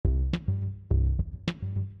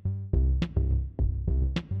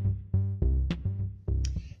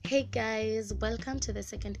Hey guys, welcome to the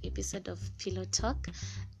second episode of Pillow Talk,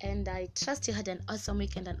 and I trust you had an awesome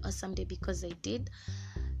week and an awesome day because I did.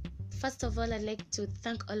 First of all, I'd like to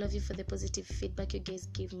thank all of you for the positive feedback you guys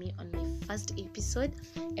gave me on my first episode,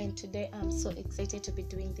 and today I'm so excited to be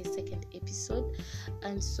doing the second episode.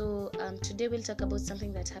 And so today we'll talk about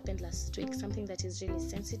something that happened last week, something that is really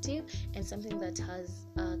sensitive and something that has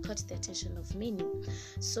caught the attention of many.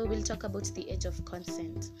 So we'll talk about the age of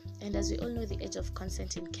consent. And as we all know, the age of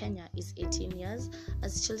consent in Kenya is 18 years,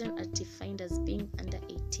 as children are defined as being under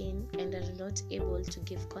 18 and are not able to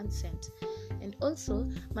give consent. And also,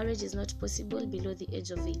 marriage is not possible below the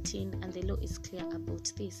age of 18, and the law is clear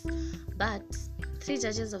about this. But 3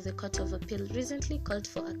 judges of the Court of Appeal recently called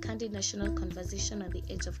for a candid national conversation on the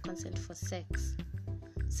age of consent for sex.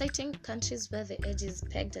 Citing countries where the age is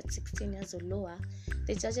pegged at 16 years or lower,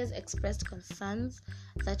 the judges expressed concerns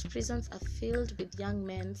that prisons are filled with young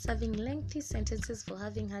men serving lengthy sentences for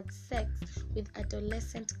having had sex with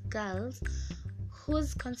adolescent girls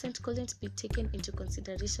whose consent couldn't be taken into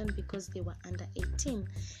consideration because they were under 18.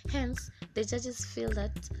 Hence, the judges feel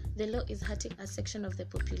that the law is hurting a section of the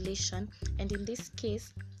population, and in this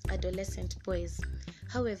case, adolescent boys.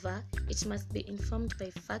 However, it must be informed by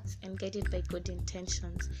facts and guided by good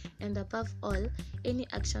intentions. And above all, any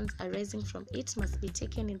actions arising from it must be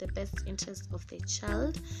taken in the best interest of the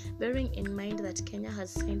child, bearing in mind that Kenya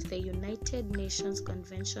has signed the United Nations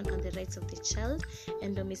Convention on the Rights of the Child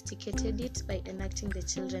and domesticated it by enacting the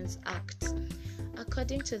Children's Act.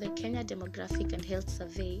 According to the Kenya Demographic and Health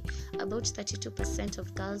Survey, about 32%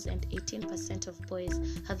 of girls and 18% of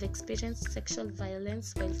boys have experienced sexual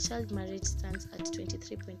violence, while child marriage stands at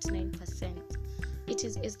 23.9%. It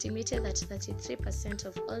is estimated that 33%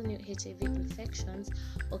 of all new HIV infections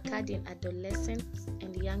occurred in adolescents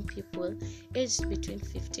and young people aged between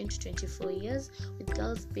 15 to 24 years, with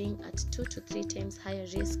girls being at 2 to 3 times higher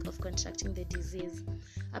risk of contracting the disease.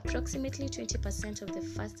 Approximately 20% of the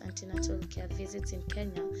first antenatal care visits in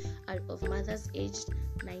Kenya are of mothers aged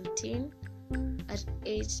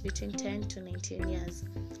between 10 to 19 years.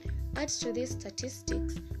 Add to these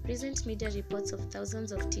statistics recent media reports of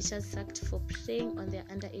thousands of teachers sacked for preying on their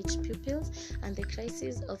underage pupils and the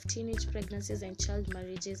crisis of teenage pregnancies and child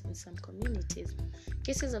marriages in some communities.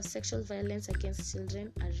 Cases of sexual violence against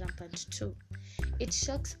children are rampant too. It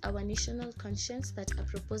shocks our national conscience that a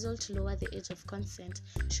proposal to lower the age of consent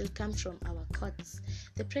should come from our courts.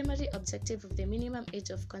 The primary objective of the minimum age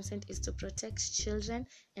of consent is to protect children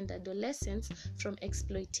and adolescents from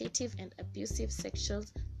exploitative and abusive sexual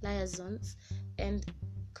liaisons and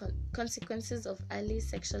consequences of early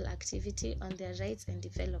sexual activity on their rights and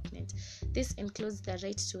development. This includes the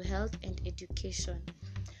right to health and education.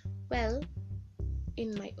 Well,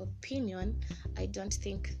 in my opinion, I don't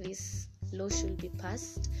think this law should be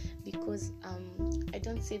passed because I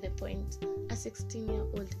don't see the point. A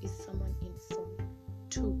 16-year-old is someone in Form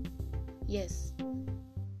 2. Yes,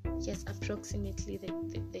 approximately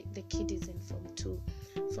the kid is in Form 2.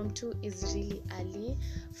 Form 2 is really early.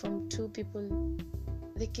 Form 2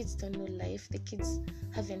 the kids don't know life. The kids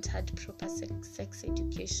haven't had proper sex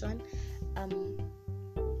education.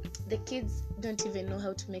 The kids don't even know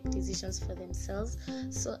how to make decisions for themselves.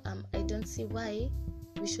 So I don't see why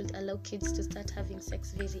we should allow kids to start having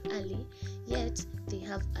sex very early, yet they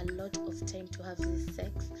have a lot of time to have this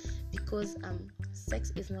sex because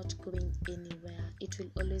sex is not going anywhere. It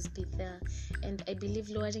will always be there. And I believe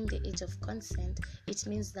lowering the age of consent, it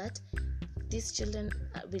means that these children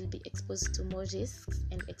will be exposed to more risks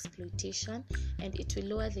and exploitation, and it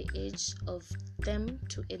will lower the age of them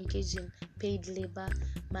to engage in paid labor,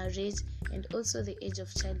 marriage, and also the age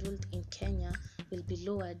of childhood in Kenya will be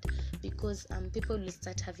lowered because people will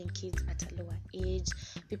start having kids at a lower age.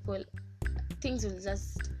 Things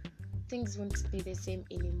won't be the same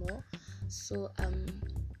anymore. So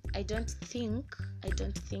I don't think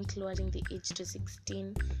lowering the age to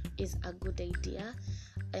 16 is a good idea.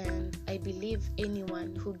 And I believe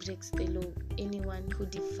anyone who breaks the law, anyone who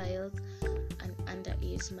defiles an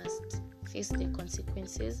underage must face the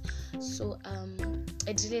consequences. So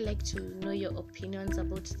I'd really like to know your opinions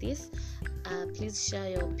about this. Please share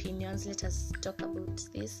your opinions. Let us talk about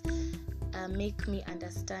this. Make me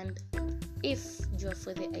understand. If you are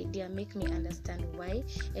for the idea, make me understand why.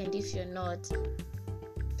 And if you're not,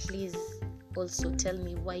 please also tell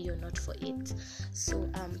me why you're not for it. So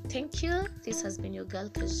thank you. This has been your girl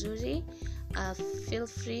Kazuri. Feel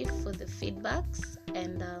free for the feedbacks,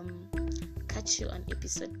 and catch you on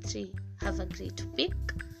episode 3. Have a great week.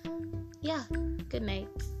 Good night.